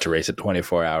about to race a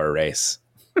 24-hour race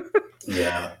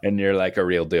Yeah. and you're like a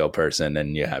real deal person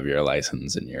and you have your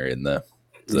license and you're in the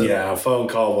Yeah, a phone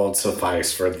call won't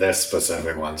suffice for this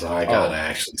specific one, so I gotta oh,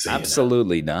 actually see you now.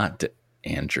 absolutely not,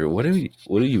 Andrew. What are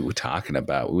you talking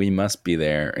about? We must be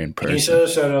there in He person. should have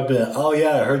showed up and, oh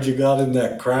yeah, I heard you got in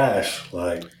that crash.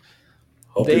 Like,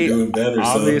 hope you're They doing better,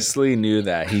 son. obviously knew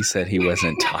that. He said he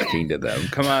wasn't talking to them.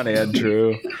 Come on,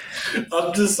 Andrew.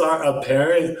 I'm just sorry. A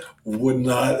parent would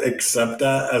not accept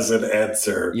that as an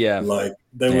answer. Yeah. Like,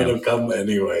 they would Yeah. have come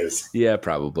anyways, Yeah,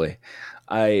 probably.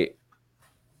 I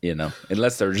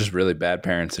unless they're just really bad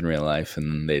parents in real life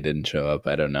and they didn't show up.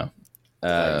 I don't know. I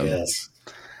Um, guess.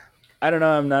 I don't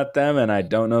know. I'm not them, and I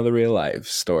don't know the real life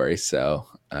story. So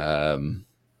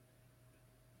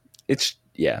it's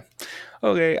yeah.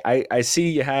 Okay, I see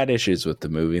you had issues with the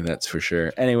movie. That's for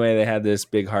sure. Anyway, they had this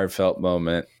big heartfelt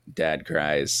moment. Dad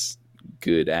cries.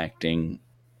 Good acting,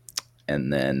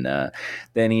 and then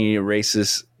he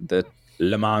races the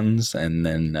Le Mans, and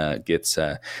then gets.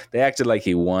 They acted like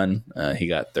he won. He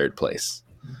got third place.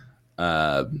 He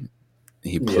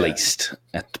Yeah. placed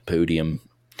at the podium,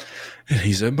 and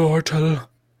he's immortal,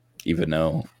 even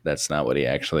though that's not what he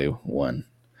actually won.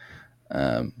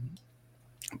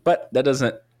 But that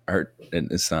doesn't hurt.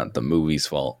 It's not the movie's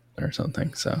fault or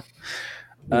something. So,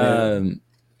 Yeah.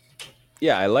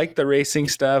 yeah, I like the racing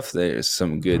stuff. There's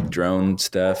some good drone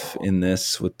stuff in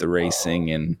this with the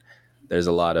racing, and there's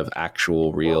a lot of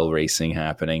actual real racing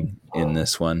happening in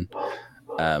this one.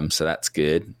 So that's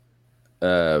good.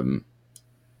 Um,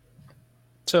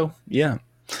 so yeah,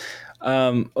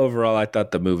 overall, I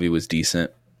thought the movie was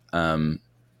decent. Um,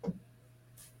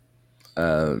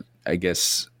 I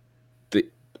guess the,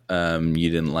 you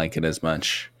didn't like it as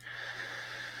much,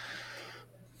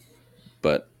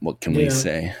 but what can we Yeah.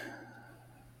 say?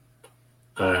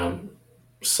 Um,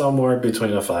 Somewhere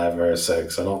between a 5 or a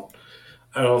 6. I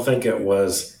don't think it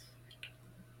was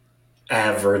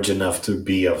average enough to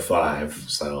be a 5.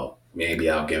 So maybe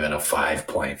I'll give it a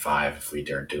 5.5 if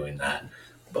we are doing that.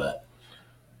 But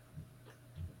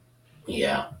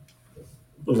yeah,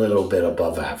 a little bit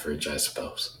above average, I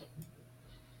suppose.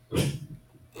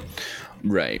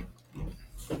 Right.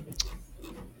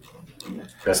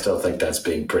 I still think that's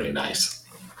being pretty nice.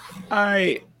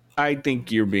 I I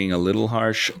think you're being a little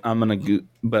harsh. I'm gonna go,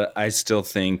 but I still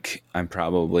think I'm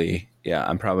probably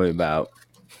about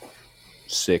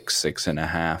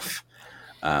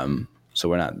 6.5. So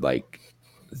we're not like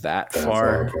that That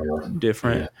far far apart.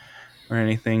 different Yeah. or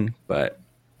anything, but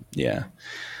yeah.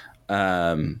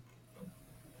 Um,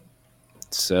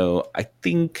 so I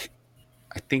think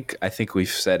we've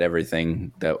said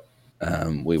everything that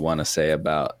we want to say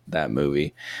about that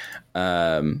movie.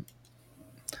 Um,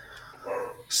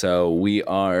 so we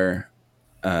are,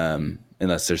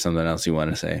 unless there's something else you want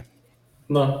to say.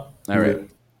 No, All I'm right. good.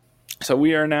 So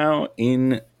we are now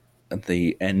in at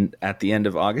the end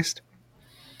of August,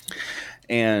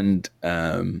 and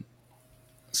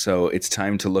so it's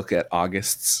time to look at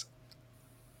August's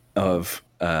of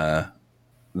the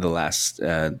last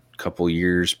couple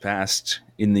years past.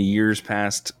 In the years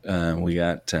past, we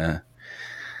got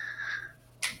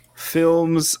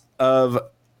films of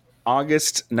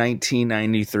August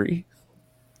 1993.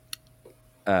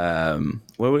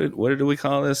 What did we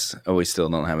call this? Oh, we still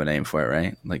don't have a name for it,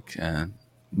 right? Like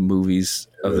movies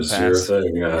It of the was your past.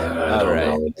 thing. I All don't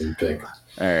know right, what you pick. all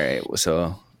right.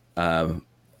 So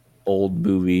old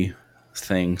movie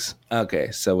things.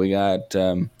 Okay, so we got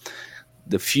The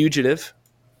Fugitive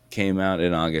came out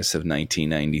in August of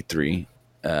 1993,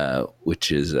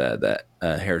 which is that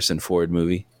Harrison Ford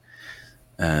movie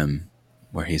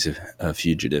where he's a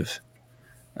fugitive.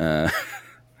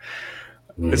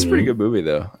 It's a pretty good Mm-hmm. movie,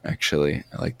 though. Actually,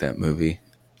 I like that movie.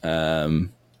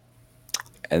 Um,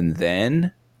 and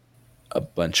then a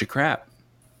bunch of crap.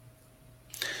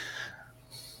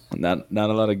 Not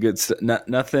a lot of good stuff.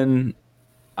 Nothing.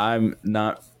 I'm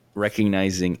not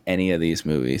recognizing any of these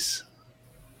movies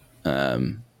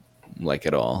like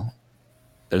at all.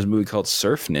 There's a movie called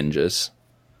Surf Ninjas.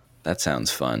 That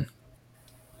sounds fun.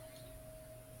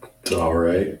 All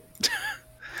right.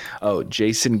 Oh,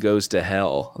 Jason Goes to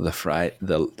Hell, the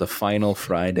final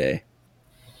Friday.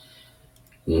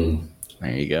 Mm. There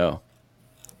you go. All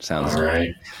Sounds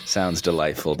right. sounds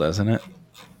delightful, doesn't it?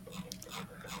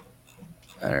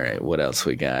 All right, what else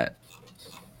we got?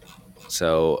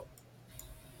 So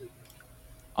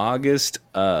August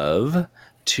of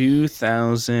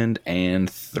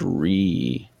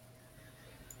 2003.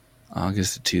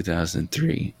 August of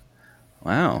 2003.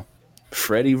 Wow.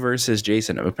 Freddy versus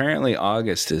Jason. Apparently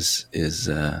August is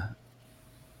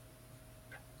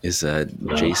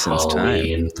Jason's time.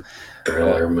 Halloween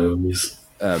thriller movies.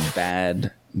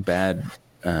 Bad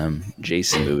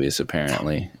Jason movies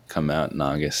apparently come out in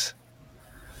August.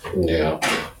 Yeah.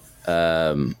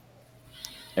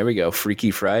 There we go.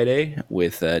 Freaky Friday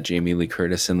with Jamie Lee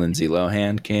Curtis and Lindsay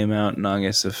Lohan came out in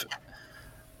August of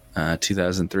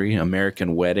 2003.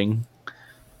 American Wedding.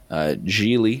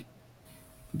 Geely,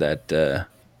 that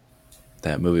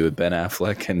movie with Ben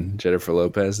Affleck and Jennifer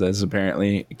Lopez. That's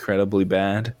apparently incredibly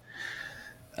bad.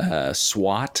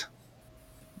 SWAT,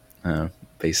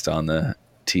 based on the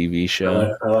TV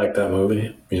show. I like that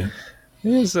movie. Yeah.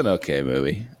 It's an okay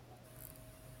movie.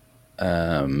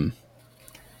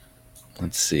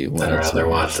 Let's see what I'd else we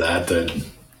rather got. watch that than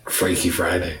Freaky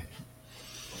Friday.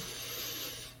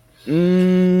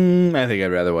 I think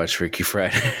I'd rather watch Freaky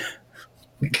Friday.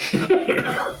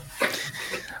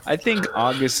 I think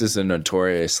August is a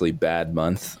notoriously bad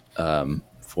month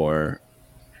for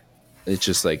it's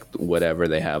just like whatever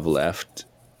they have left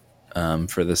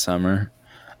for the summer.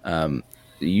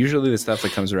 Usually the stuff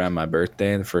that comes around my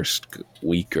birthday, the first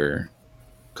week or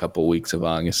couple weeks of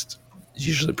August, is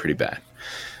usually pretty bad.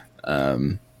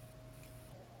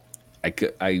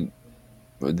 I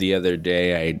the other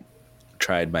day I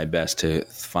tried my best to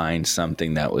find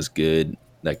something that was good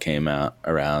that came out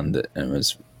around and it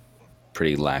was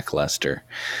pretty lackluster.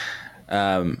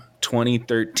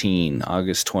 2013,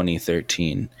 August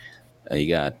 2013. You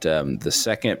got the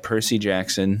second Percy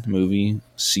Jackson movie,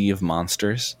 Sea of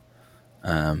Monsters,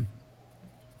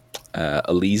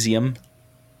 Elysium,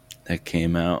 that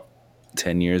came out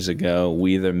 10 years ago.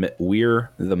 We're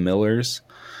the Millers,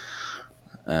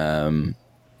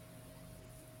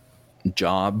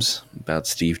 Jobs, about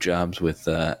Steve Jobs with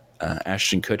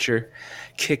Ashton Kutcher,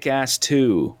 Kick Ass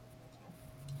 2,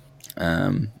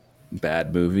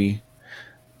 bad movie.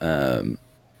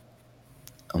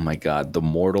 Oh my God, The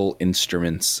Mortal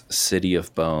Instruments, City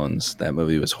of Bones. That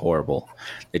movie was horrible.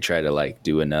 They tried to like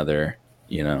do another,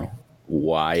 YA Never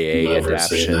seen that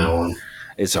adaptation. one.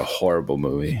 It's a horrible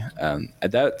movie.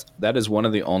 That is one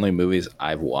of the only movies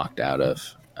I've walked out of.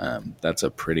 That's a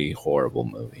pretty horrible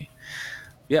movie.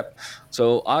 Yep.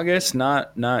 So August,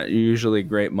 not usually a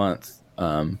great month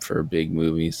for big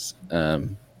movies,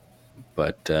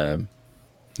 but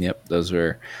yep, those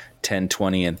were 10,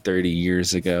 20, and 30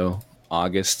 years ago,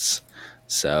 Augusts.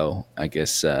 So I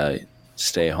guess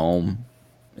stay home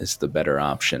is the better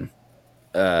option.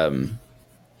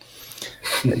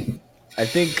 I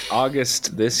think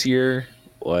August this year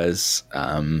was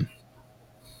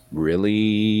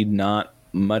really not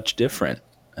much different.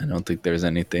 I don't think there's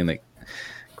anything that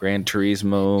Gran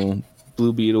Turismo,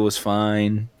 Blue Beetle was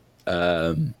fine.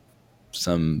 The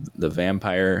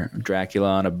vampire Dracula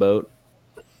on a boat.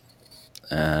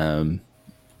 Um,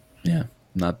 yeah,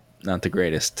 not the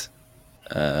greatest.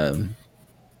 I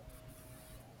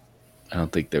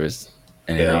don't think there was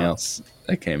anything Yeah. else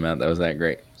that came out that was that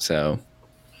great. So,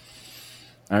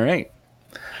 all right,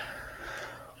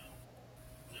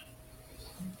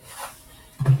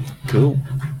 cool.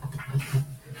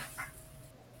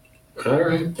 All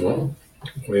right. Well,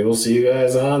 we will see you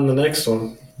guys on the next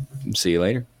one. See you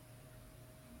later.